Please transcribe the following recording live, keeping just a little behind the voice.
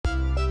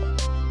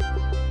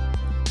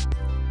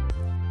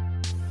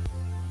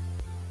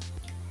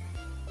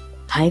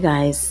Hi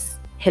guys,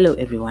 hello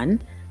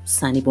everyone.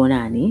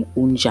 Sanibonani,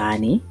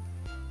 unjani,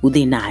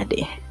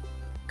 udinade.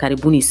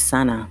 Karibuni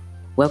sana.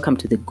 Welcome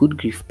to the Good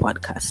Grief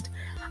podcast.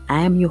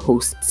 I am your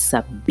host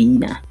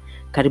Sabina.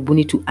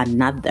 Karibuni to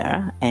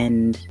another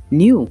and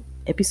new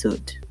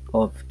episode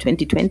of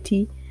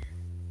 2020.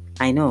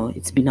 I know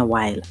it's been a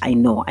while. I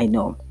know.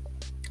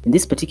 In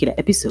this particular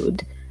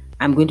episode,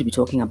 I'm going to be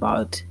talking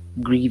about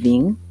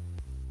grieving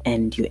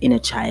and your inner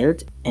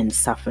child and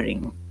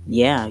suffering.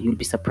 Yeah, you'll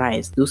be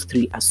surprised. Those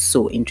three are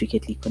so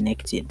intricately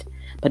connected.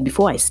 But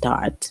before I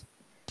start,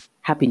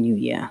 Happy New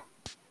Year.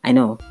 I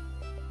know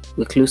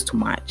we're close to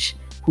March.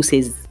 Who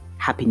says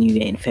Happy New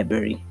Year in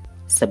February?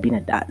 Sabina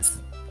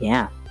does.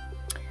 Yeah.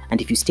 And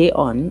if you stay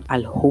on,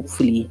 I'll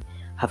hopefully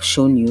have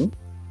shown you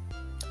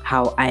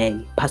how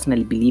I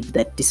personally believe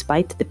that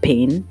despite the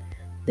pain,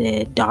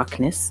 the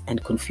darkness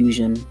and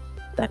confusion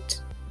that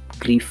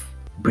grief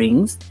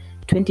brings,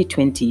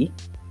 2020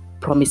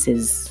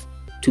 promises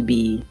to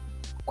be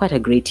quite a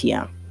great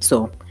year.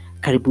 So,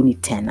 karibuni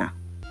tena.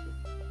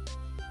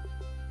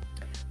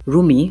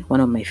 Rumi, one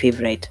of my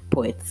favorite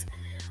poets,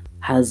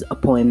 has a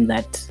poem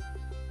that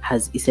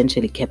has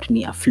essentially kept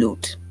me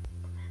afloat.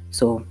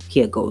 So,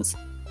 here goes.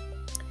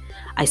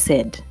 I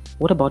said,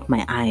 "What about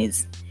my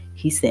eyes?"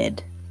 He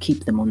said,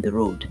 "Keep them on the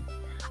road."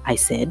 I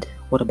said,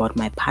 "What about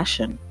my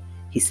passion?"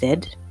 He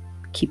said,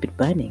 "Keep it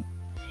burning."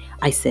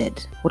 I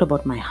said, "What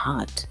about my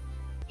heart?"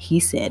 He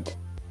said,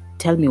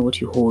 "Tell me what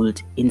you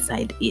hold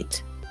inside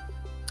it."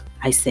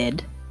 I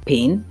said,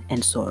 "Pain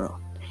and sorrow."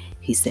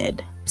 He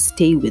said,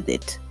 "Stay with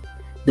it.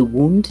 The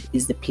wound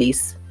is the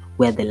place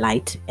where the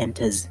light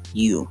enters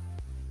you."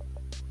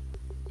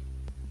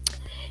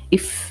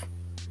 If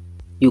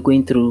you're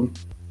going through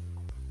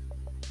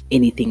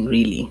anything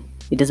really,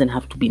 it doesn't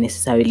have to be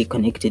necessarily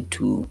connected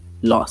to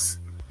loss.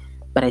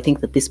 But I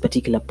think that this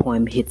particular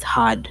poem hits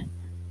hard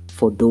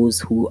for those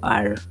who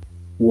are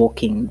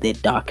walking the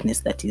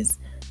darkness that is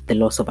the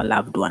loss of a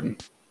loved one.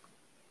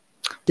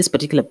 This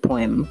particular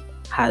poem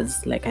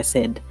has, like I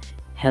said,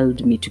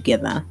 held me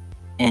together,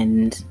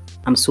 and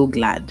I'm so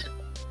glad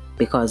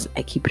because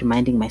I keep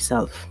reminding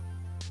myself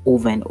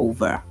over and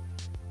over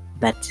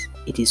that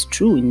it is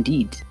true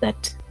indeed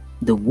that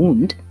the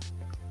wound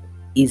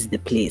is the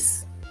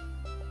place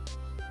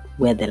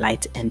where the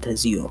light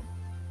enters you.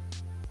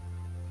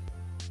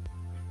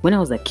 When I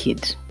was a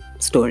kid,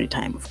 story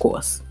time, of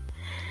course,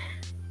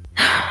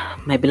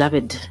 my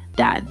beloved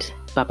dad,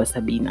 Papa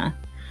Sabina,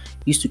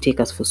 used to take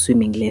us for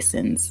swimming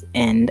lessons,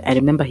 and I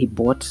remember he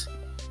bought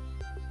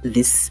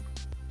this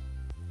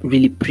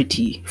really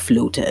pretty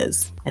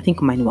floaters. I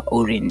think mine were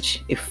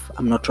orange, if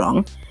I'm not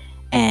wrong.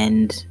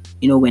 And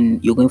when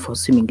you're going for a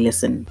swimming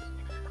lesson,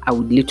 I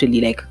would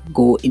literally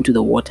go into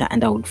the water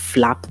and I would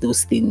flap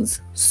those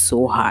things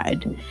so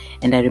hard.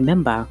 And I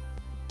remember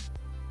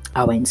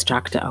our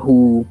instructor,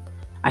 who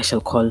I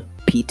shall call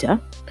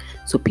Peter.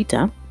 So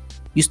Peter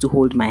used to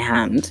hold my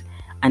hand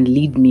and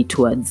lead me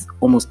towards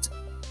almost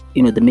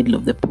the middle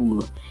of the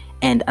pool.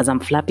 And as I'm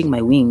flapping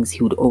my wings,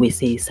 he would always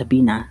say,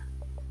 "Sabina,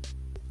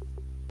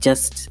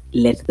 just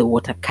let the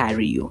water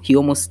carry you." He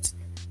almost,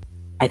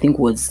 I think,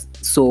 was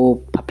so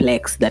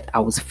perplexed that I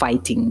was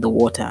fighting the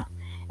water.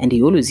 And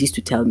he always used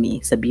to tell me,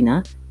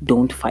 "Sabina,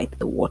 don't fight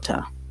the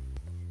water.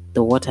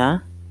 The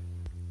water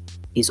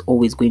is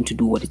always going to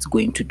do what it's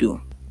going to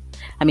do."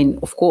 I mean,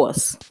 of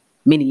course,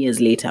 many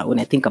years later, when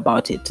I think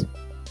about it,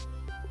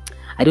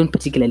 I don't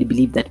particularly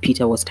believe that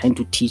Peter was trying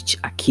to teach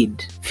a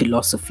kid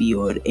philosophy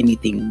or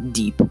anything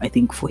deep. I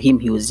think for him,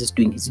 he was just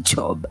doing his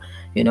job,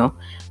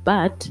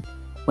 But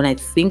when I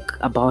think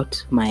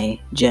about my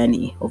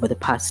journey over the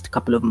past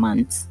couple of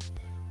months,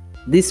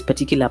 this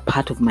particular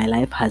part of my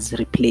life has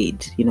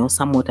replayed.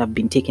 Somewhat I've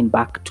been taken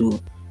back to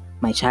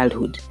my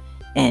childhood,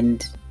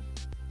 and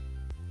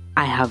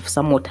I have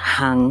somewhat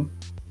hung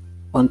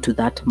onto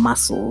that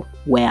muscle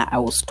where I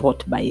was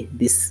taught by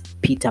this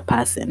Peter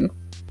person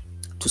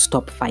to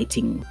stop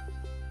fighting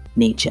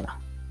nature.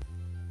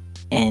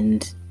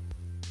 And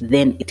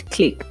then it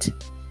clicked.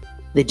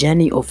 The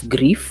journey of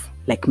grief,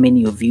 like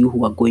many of you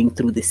who are going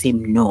through the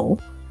same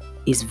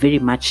is very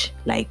much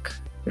like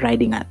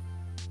riding a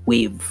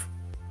wave.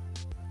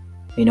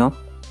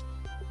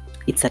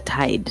 It's a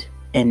tide,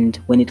 and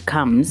when it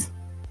comes,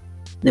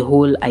 the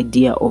whole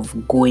idea of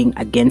going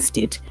against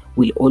it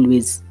will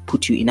always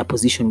put you in a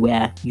position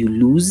where you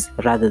lose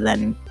rather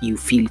than you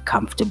feel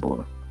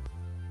comfortable.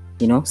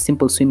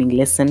 Simple swimming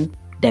lesson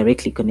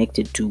directly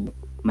connected to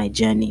my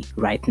journey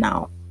right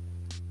now.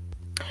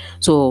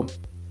 So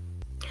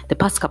the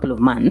past couple of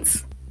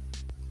months,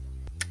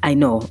 I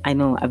know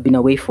I've been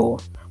away for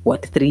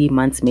 3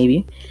 months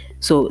maybe.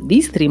 So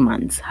these 3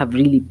 months have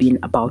really been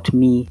about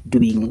me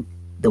doing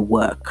the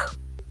work.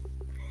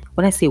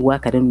 When I say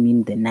work, I don't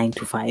mean the 9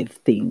 to 5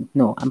 thing.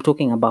 No, I'm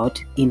talking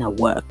about inner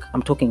work.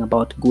 I'm talking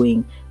about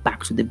going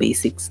back to the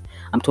basics.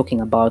 I'm talking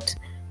about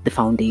the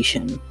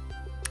foundation.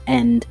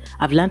 And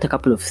I've learned a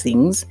couple of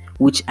things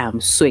which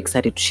I'm so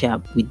excited to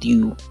share with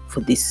you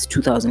for this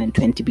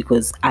 2020,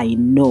 because I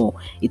know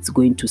it's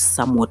going to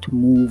somewhat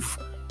move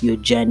your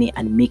journey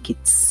and make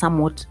it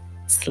somewhat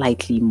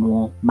slightly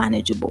more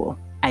manageable.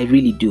 I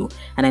really do.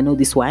 And I know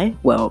this why?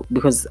 Well,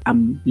 because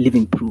I'm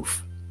living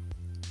proof,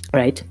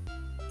 right?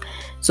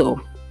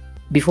 So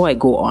before I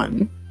go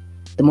on,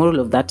 the moral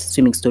of that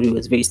swimming story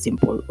was very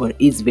simple, or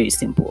is very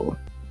simple.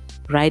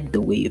 Ride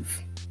the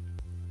wave.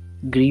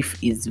 Grief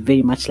is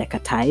very much like a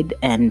tide,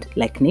 and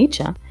like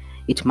nature,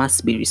 it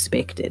must be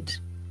respected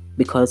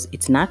because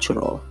it's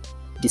natural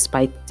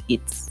despite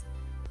its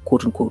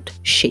quote unquote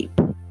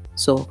shape.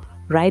 So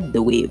ride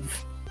the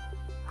wave.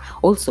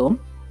 Also,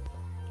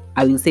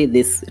 I will say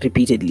this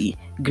repeatedly,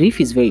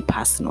 grief is very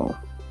personal.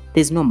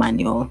 There's no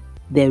manual.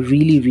 There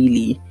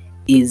really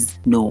is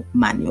no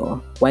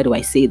manual. Why do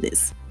I say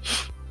this?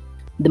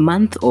 The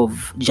month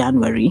of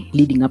January,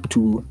 leading up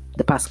to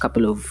the past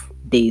couple of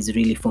days,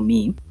 really for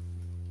me,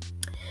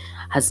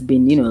 has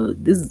been,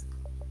 these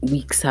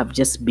weeks have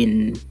just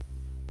been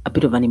a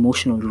bit of an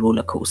emotional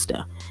roller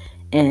coaster.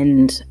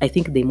 And I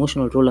think the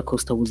emotional roller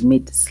coaster was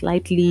made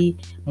slightly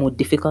more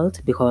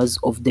difficult because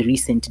of the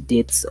recent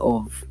deaths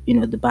of,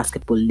 the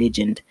basketball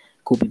legend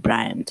Kobe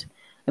Bryant.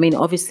 I mean,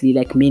 obviously,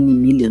 like many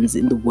millions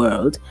in the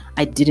world,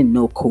 I didn't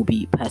know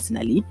Kobe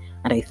personally.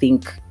 And I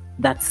think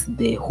that's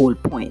the whole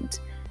point.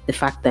 The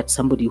fact that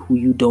somebody who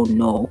you don't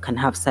know can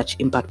have such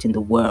impact in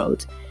the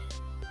world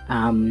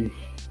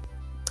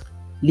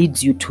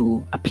leads you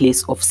to a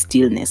place of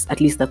stillness.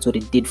 At least that's what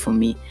it did for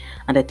me.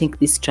 And I think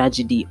this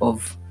tragedy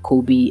of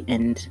Kobe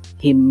and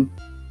him,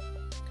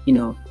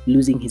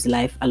 losing his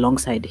life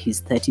alongside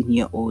his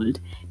 13-year-old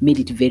made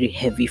it very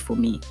heavy for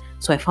me.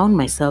 So I found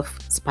myself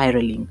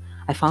spiraling.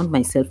 I found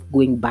myself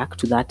going back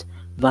to that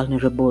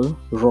vulnerable,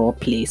 raw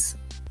place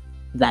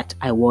that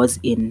I was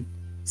in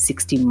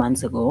 16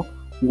 months ago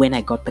when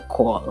I got the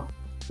call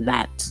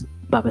that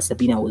Baba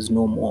Sabina was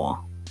no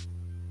more.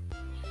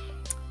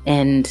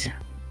 And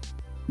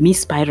me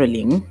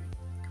spiraling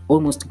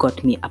almost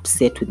got me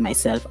upset with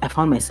myself. I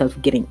found myself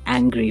getting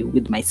angry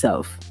with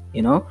myself,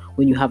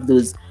 when you have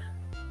those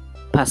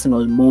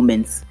personal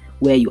moments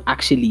where you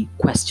actually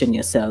question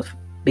yourself,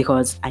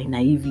 because I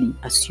naively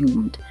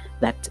assumed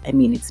that,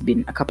 it's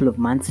been a couple of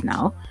months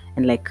now,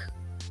 and like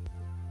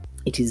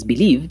it is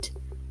believed,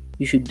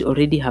 you should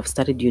already have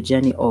started your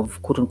journey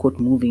of quote unquote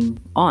moving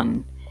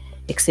on,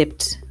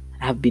 except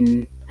I have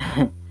been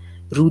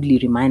rudely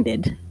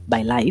reminded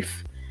by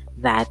life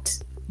that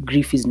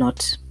grief is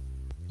not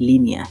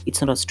linear.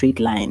 It's not a straight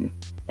line.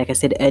 Like I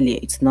said earlier,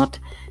 it's not,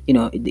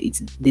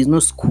 there's no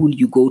school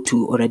you go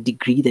to or a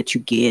degree that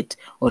you get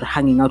or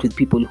hanging out with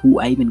people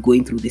who are even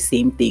going through the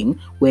same thing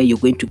where you're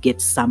going to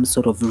get some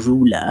sort of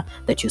ruler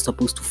that you're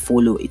supposed to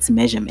follow its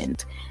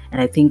measurement.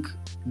 And I think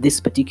this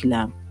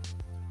particular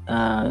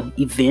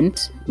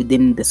event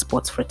within the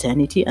sports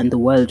fraternity and the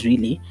world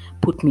really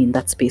put me in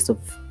that space of,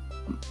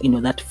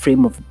 that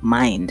frame of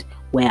mind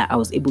where I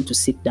was able to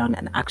sit down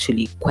and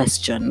actually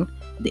question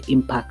the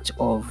impact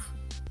of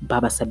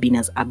Baba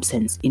Sabina's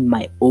absence in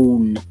my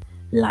own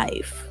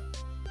life.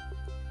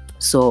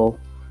 So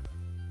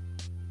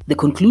the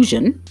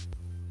conclusion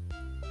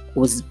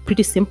was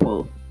pretty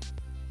simple,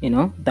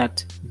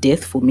 that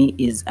death for me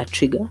is a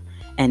trigger,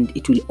 and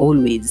it will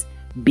always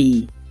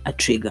be a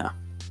trigger.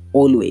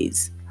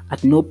 Always.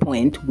 At no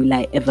point will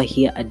I ever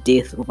hear a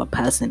death of a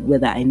person,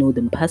 whether I know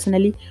them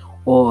personally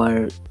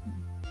or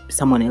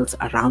someone else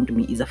around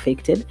me is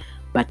affected,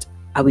 but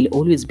I will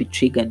always be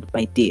triggered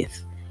by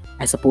death.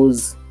 I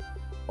suppose,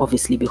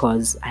 obviously,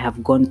 because I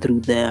have gone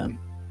through the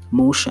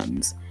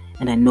motions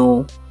and I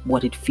know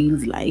what it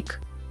feels like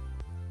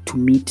to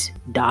meet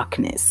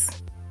darkness,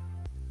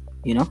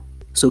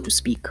 so to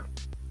speak.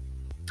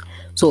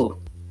 So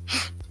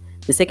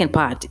the second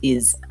part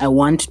is I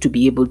want to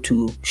be able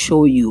to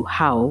show you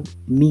how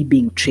me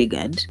being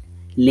triggered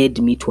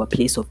led me to a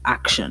place of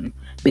action,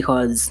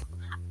 because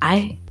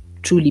I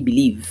truly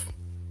believe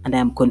and I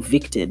am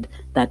convicted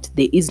that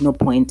there is no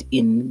point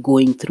in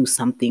going through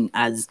something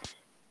as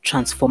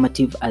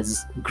transformative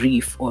as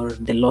grief or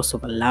the loss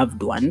of a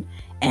loved one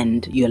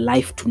and your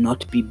life to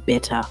not be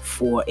better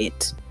for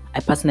it. I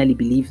personally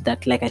believe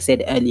that, like I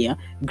said earlier,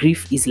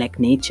 grief is like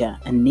nature,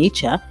 and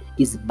nature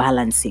is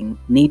balancing.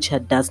 Nature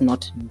does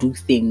not do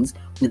things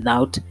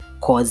without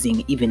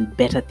causing even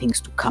better things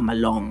to come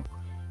along.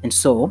 And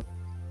so,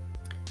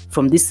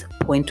 from this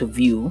point of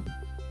view,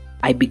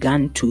 I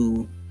began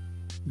to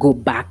go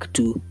back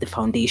to the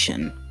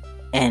foundation.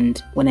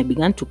 And when I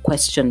began to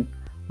question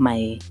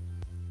my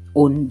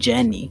own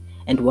journey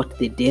and what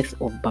the death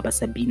of Baba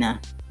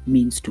Sabina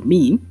means to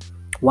me,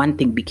 one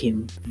thing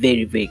became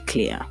very, very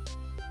clear.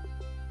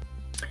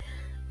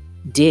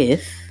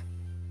 Death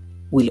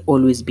will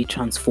always be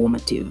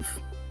transformative.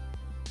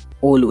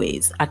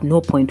 Always. At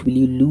no point will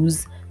you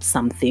lose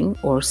something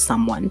or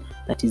someone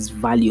that is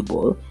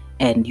valuable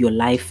and your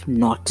life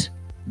not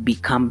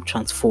become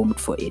transformed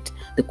for it.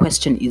 The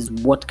question is,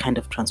 what kind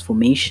of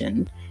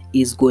transformation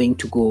is going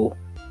to go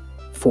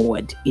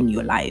forward in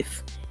your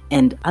life?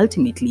 And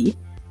ultimately,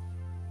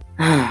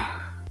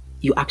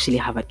 you actually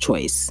have a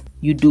choice.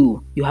 You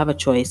do. You have a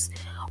choice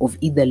of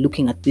either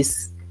looking at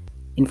this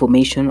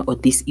information or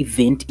this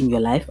event in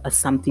your life as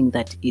something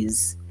that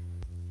is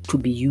to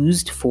be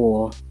used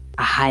for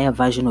a higher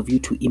version of you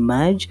to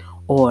emerge,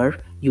 or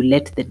you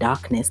let the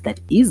darkness that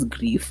is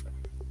grief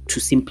to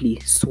simply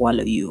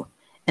swallow you.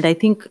 And I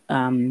think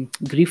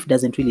grief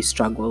doesn't really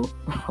struggle,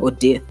 or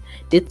death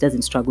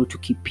doesn't struggle to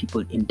keep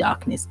people in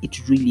darkness.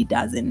 It really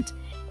doesn't.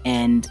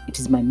 And it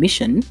is my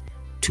mission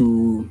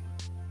to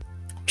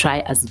try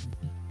as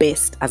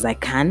best as I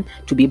can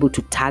to be able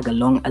to tag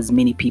along as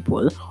many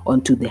people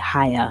onto the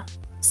higher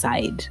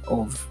side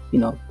of,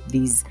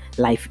 these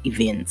life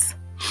events.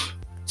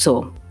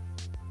 So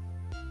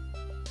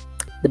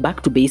the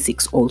back to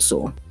basics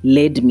also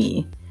led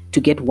me to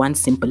get one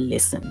simple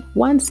lesson.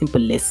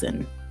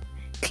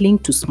 Cling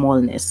to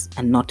smallness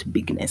and not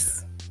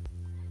bigness.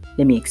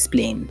 Let me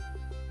explain.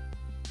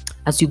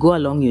 As you go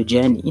along your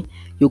journey,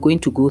 you're going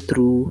to go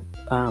through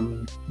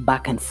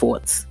back and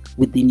forths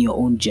within your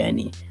own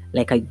journey.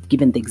 Like I've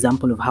given the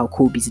example of how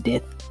Kobe's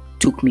death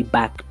took me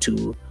back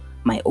to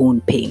my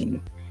own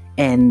pain.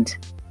 And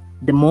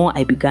the more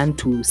I began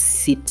to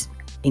sit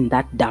in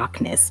that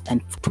darkness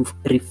and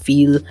to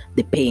feel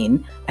the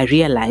pain, I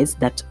realized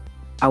that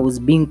I was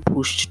being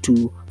pushed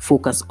to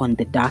focus on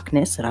the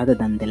darkness rather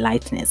than the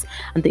lightness.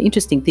 And the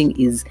interesting thing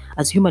is,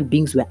 as human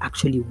beings, we're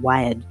actually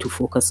wired to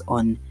focus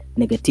on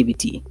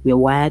negativity. We're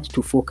wired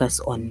to focus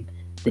on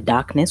the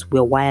darkness.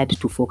 We're wired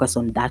to focus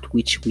on that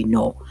which we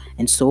know.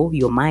 And so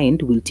your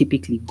mind will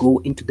typically go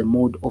into the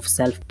mode of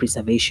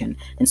self-preservation.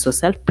 And so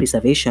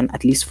self-preservation,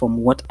 at least from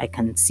what I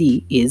can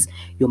see, is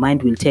your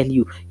mind will tell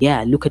you,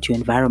 yeah, look at your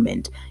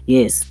environment.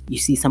 Yes, you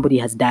see somebody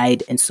has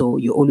died, and so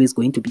you're always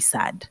going to be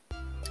sad.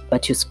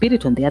 But your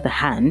spirit, on the other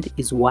hand,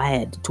 is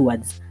wired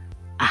towards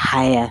a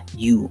higher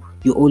you.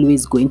 You're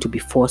always going to be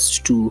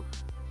forced to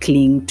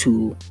cling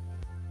to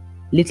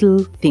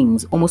little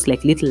things, almost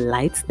like little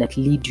lights that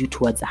lead you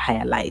towards a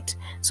higher light.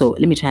 So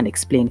let me try and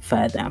explain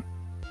further.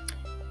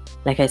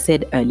 Like I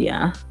said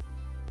earlier,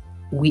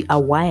 we are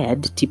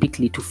wired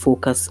typically to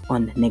focus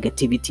on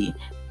negativity,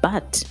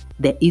 but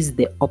there is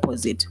the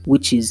opposite,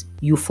 which is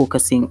you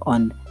focusing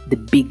on the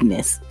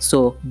bigness.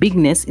 So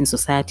bigness in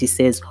society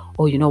says,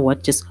 oh, you know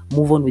what, just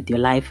move on with your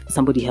life.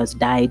 Somebody has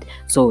died,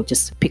 so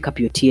just pick up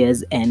your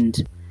tears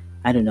and,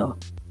 I don't know,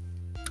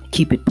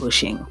 keep it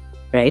pushing,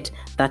 right?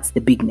 That's the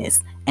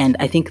bigness. And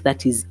I think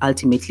that is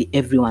ultimately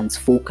everyone's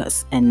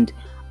focus, and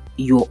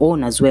your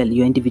own as well,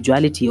 your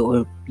individuality,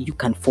 or you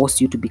can force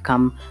you to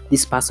become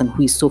this person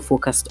who is so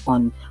focused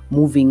on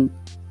moving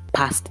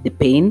past the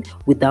pain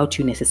without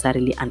you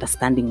necessarily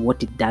understanding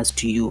what it does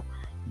to you.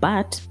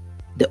 But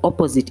the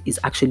opposite is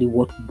actually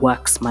what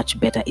works much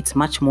better. It's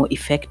much more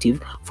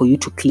effective for you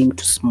to cling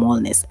to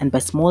smallness. And by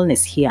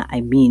smallness here, I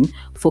mean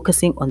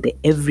focusing on the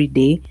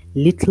everyday,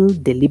 little,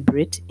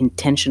 deliberate,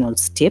 intentional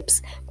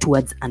steps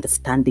towards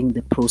understanding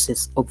the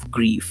process of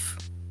grief.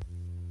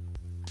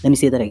 Let me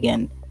say that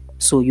again.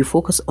 So you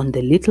focus on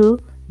the little,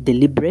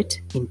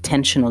 deliberate,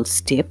 intentional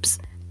steps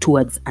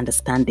towards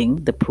understanding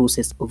the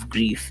process of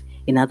grief.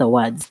 In other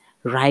words,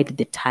 ride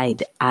the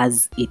tide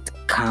as it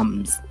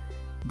comes.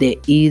 There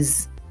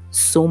is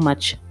so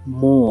much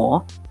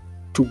more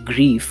to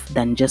grief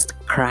than just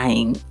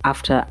crying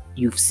after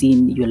you've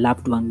seen your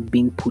loved one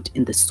being put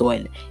in the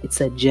soil. It's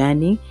a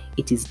journey,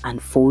 it is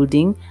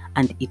unfolding,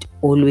 and it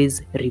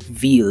always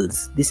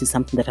reveals. This is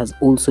something that has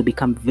also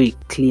become very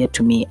clear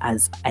to me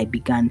as I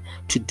began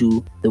to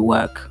do the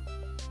work.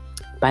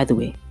 By the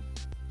way,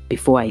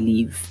 before I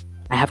leave,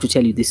 I have to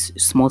tell you this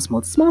small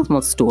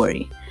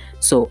story.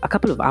 So a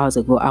couple of hours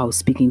ago, I was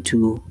speaking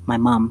to my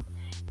mom,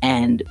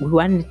 and we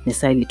weren't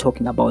necessarily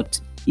talking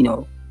about,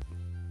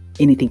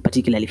 anything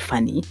particularly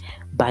funny,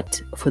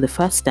 but for the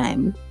first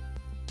time,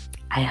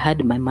 I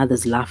heard my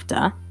mother's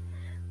laughter,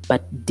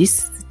 but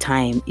this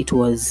time it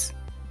was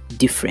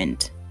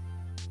different.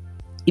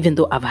 Even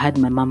though I've had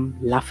my mom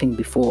laughing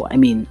before, I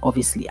mean,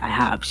 obviously I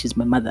have, she's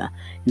my mother,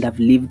 and I've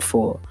lived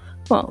for,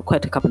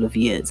 quite a couple of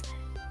years.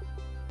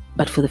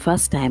 But for the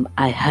first time,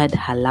 I heard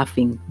her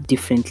laughing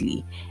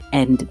differently,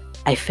 and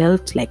I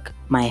felt like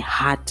my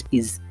heart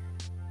is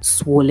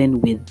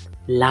swollen with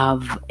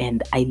love,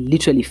 and I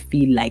literally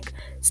feel like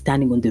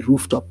standing on the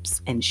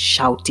rooftops and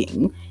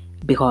shouting,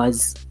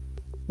 because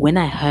when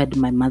I heard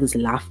my mother's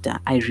laughter,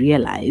 I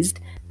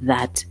realized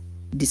that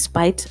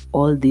despite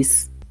all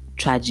this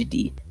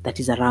tragedy that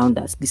is around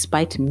us,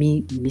 despite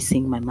me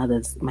missing my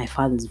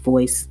father's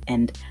voice,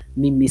 and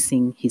me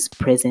missing his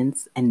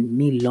presence, and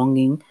me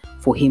longing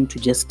for him to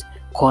just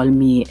call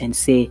me and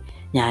say,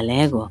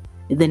 Nyalego,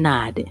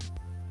 denade.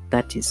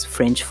 That is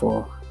French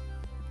for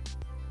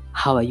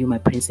how are you, my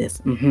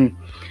princess?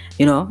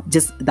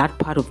 Just that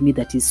part of me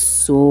that is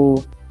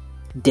so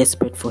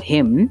desperate for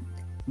him.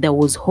 There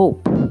was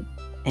hope,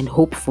 and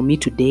hope for me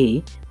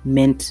today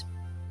meant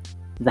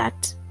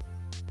that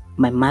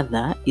my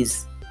mother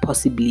is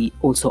possibly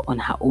also on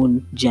her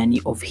own journey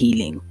of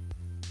healing.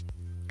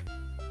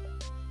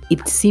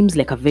 It seems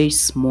like a very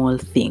small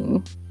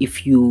thing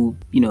if you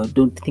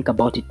don't think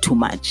about it too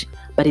much,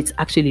 but it's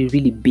actually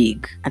really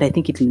big, and I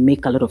think it will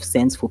make a lot of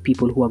sense for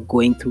people who are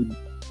going through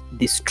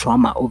this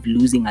trauma of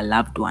losing a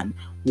loved one,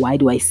 Why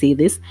do I say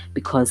this?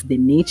 Because the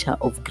nature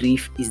of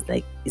grief is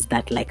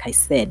that, like I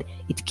said,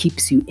 it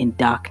keeps you in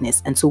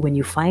darkness. And so when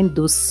you find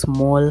those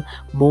small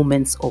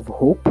moments of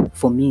hope,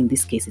 for me in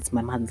this case, it's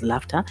my mother's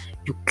laughter,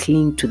 you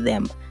cling to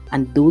them.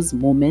 And those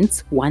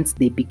moments, once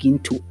they begin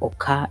to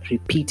occur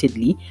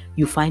repeatedly,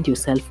 you find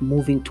yourself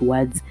moving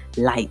towards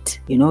light.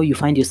 You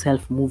find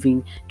yourself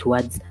moving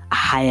towards a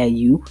higher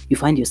you. You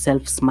find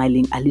yourself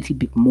smiling a little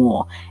bit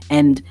more.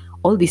 And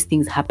all these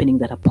things happening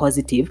that are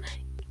positive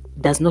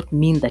does not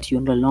mean that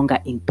you're no longer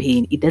in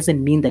pain. It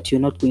doesn't mean that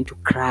you're not going to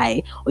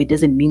cry, or it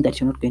doesn't mean that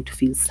you're not going to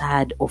feel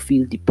sad or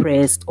feel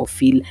depressed or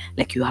feel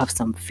like you have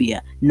some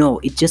fear. No,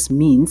 it just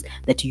means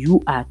that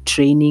you are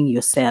training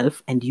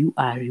yourself and you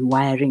are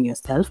rewiring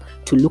yourself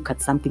to look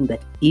at something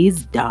that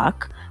is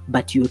dark,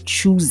 but you're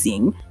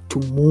choosing to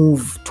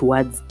move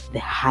towards the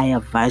higher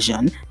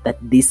version that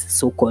this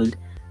so-called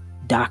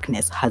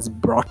darkness has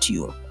brought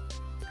you.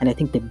 And I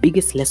think the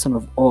biggest lesson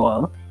of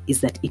all is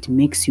that it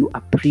makes you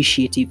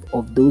appreciative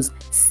of those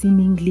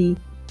seemingly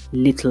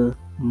little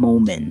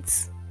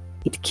moments.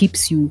 It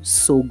keeps you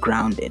so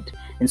grounded.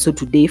 And so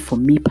today, for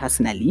me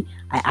personally,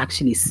 I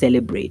actually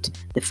celebrate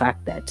the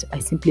fact that I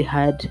simply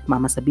heard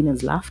Mama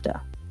Sabina's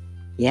laughter.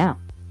 Yeah.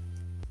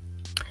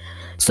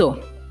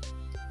 So,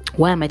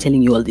 why am I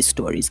telling you all these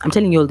stories? I'm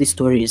telling you all these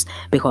stories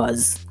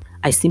because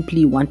I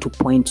simply want to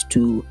point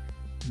to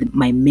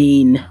my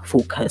main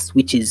focus,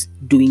 which is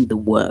doing the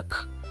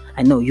work.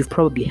 I know you've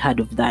probably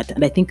heard of that.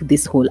 And I think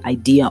this whole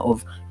idea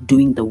of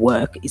doing the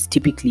work is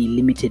typically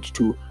limited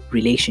to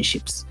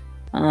relationships,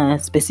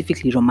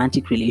 specifically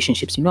romantic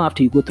relationships.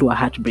 After you go through a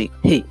heartbreak,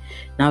 hey,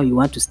 now you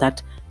want to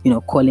start,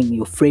 calling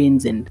your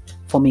friends and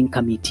forming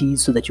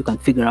committees so that you can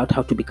figure out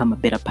how to become a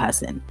better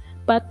person.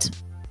 But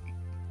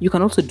you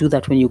can also do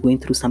that when you're going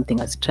through something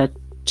as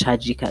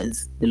tragic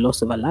as the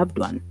loss of a loved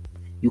one.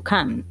 You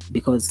can,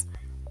 because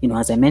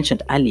as I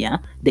mentioned earlier,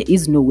 there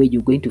is no way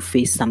you're going to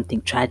face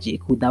something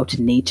tragic without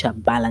nature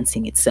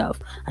balancing itself.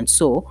 And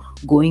so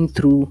going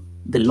through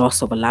the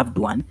loss of a loved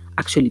one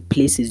actually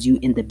places you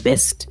in the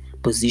best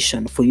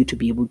position for you to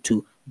be able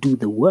to do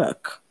the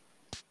work.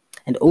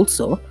 And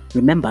also,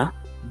 remember,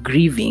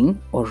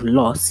 grieving or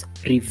loss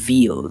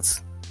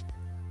reveals.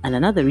 And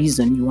another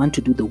reason you want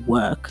to do the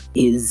work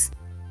is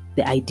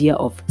the idea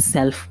of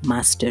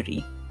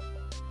self-mastery.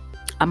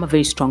 I'm a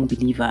very strong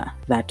believer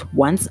that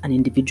once an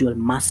individual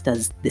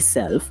masters the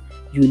self,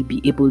 you will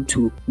be able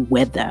to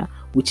weather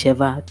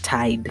whichever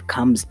tide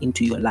comes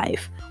into your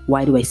life.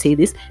 Why do I say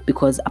this?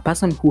 Because a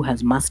person who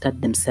has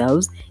mastered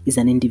themselves is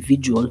an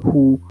individual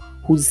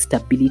whose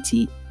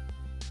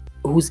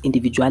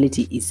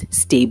individuality is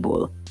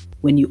stable.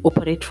 When you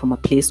operate from a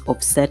place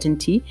of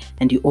certainty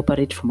and you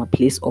operate from a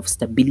place of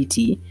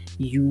stability,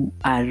 you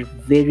are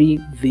very,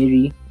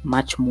 very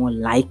much more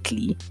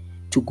likely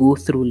to go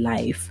through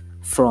life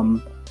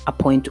from a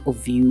point of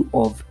view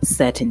of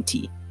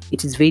certainty.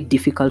 It is very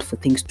difficult for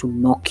things to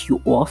knock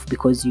you off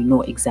because you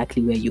know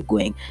exactly where you're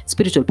going.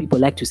 Spiritual people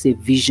like to say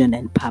vision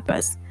and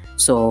purpose.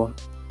 So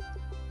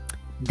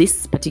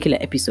this particular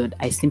episode,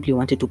 I simply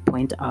wanted to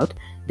point out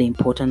the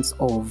importance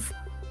of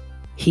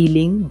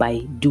healing by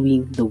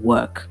doing the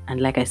work.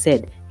 And like I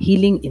said,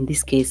 healing in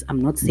this case,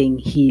 I'm not saying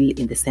heal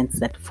in the sense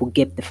that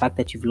forget the fact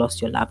that you've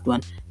lost your loved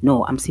one.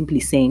 No, I'm simply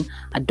saying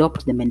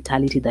adopt the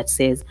mentality that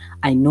says,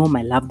 I know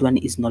my loved one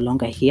is no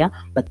longer here,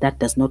 but that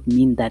does not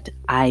mean that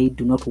I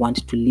do not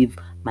want to live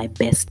my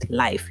best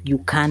life. You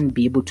can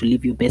be able to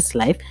live your best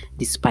life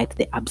despite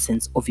the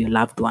absence of your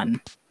loved one.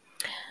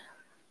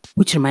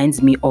 Which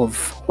reminds me of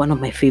one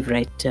of my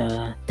favorite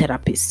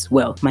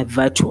therapists, my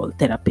virtual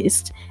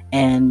therapist,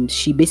 and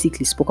she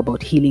basically spoke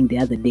about healing the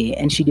other day,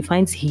 and she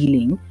defines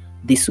healing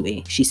this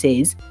way. She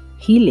says,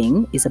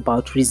 healing is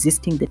about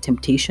resisting the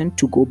temptation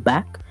to go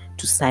back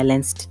to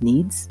silenced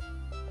needs,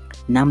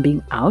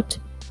 numbing out,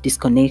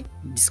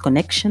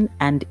 disconnection,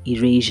 and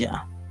erasure.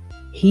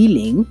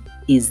 Healing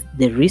is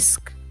the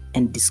risk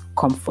and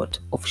discomfort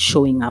of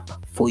showing up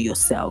for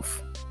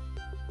yourself.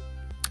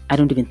 I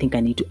don't even think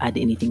I need to add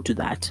anything to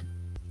that.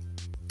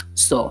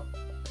 So,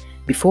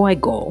 before I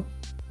go,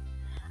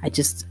 I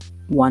just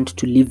want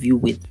to leave you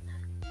with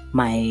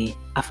my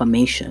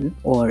affirmation,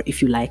 or if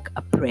you like,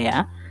 a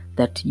prayer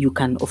that you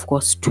can, of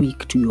course,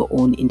 tweak to your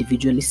own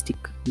individualistic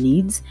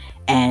needs.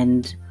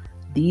 And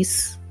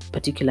this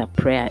particular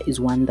prayer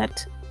is one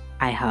that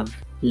I have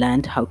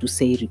learned how to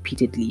say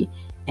repeatedly,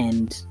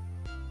 and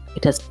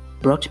it has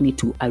brought me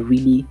to a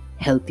really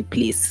healthy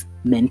place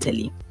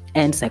mentally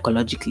and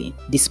psychologically,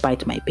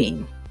 despite my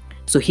pain.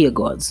 So here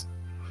goes.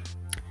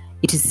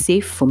 It is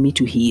safe for me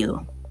to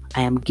heal.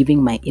 I am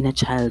giving my inner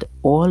child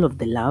all of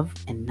the love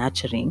and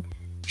nurturing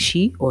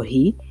she or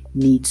he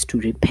needs to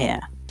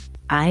repair.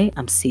 I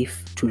am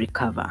safe to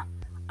recover.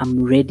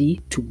 I'm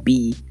ready to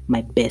be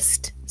my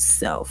best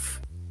self.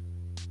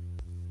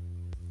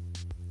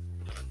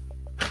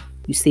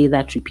 You say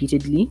that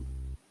repeatedly.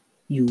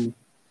 You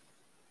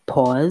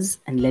pause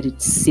and let it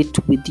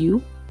sit with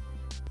you,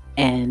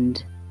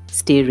 and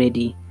stay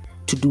ready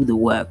to do the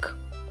work.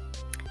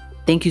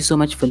 Thank you so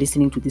much for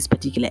listening to this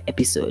particular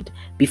episode.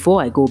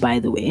 Before I go, by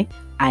the way,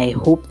 I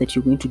hope that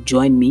you're going to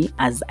join me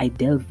as I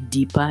delve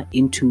deeper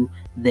into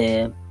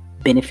the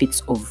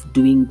benefits of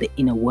doing the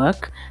inner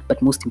work,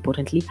 but most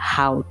importantly,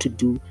 how to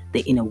do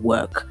the inner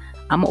work.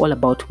 I'm all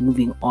about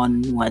moving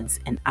onwards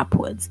and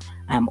upwards.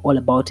 I'm all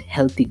about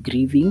healthy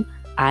grieving.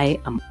 I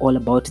am all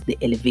about the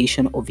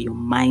elevation of your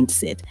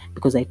mindset,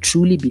 because I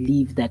truly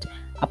believe that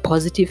a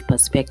positive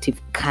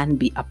perspective can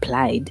be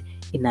applied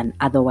in an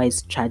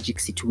otherwise tragic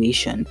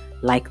situation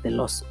like the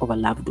loss of a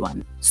loved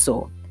one.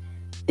 So,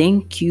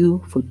 thank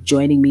you for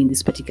joining me in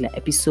this particular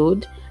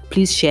episode.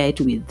 Please share it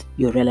with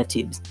your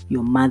relatives,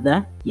 your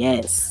mother,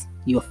 yes,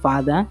 your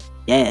father,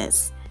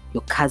 yes,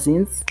 your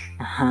cousins,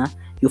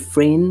 your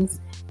friends,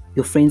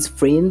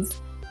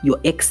 friends, your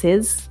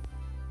exes,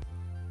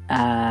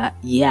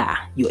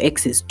 your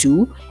exes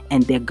too,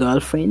 and their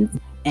girlfriends,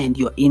 and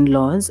your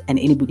in-laws, and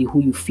anybody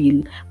who you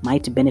feel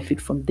might benefit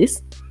from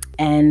this.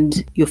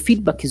 And your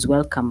feedback is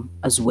welcome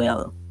as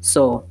well.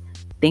 So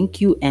thank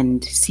you,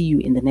 and see you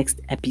in the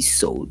next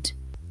episode.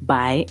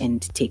 Bye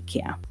and take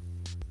care.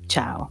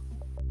 Ciao.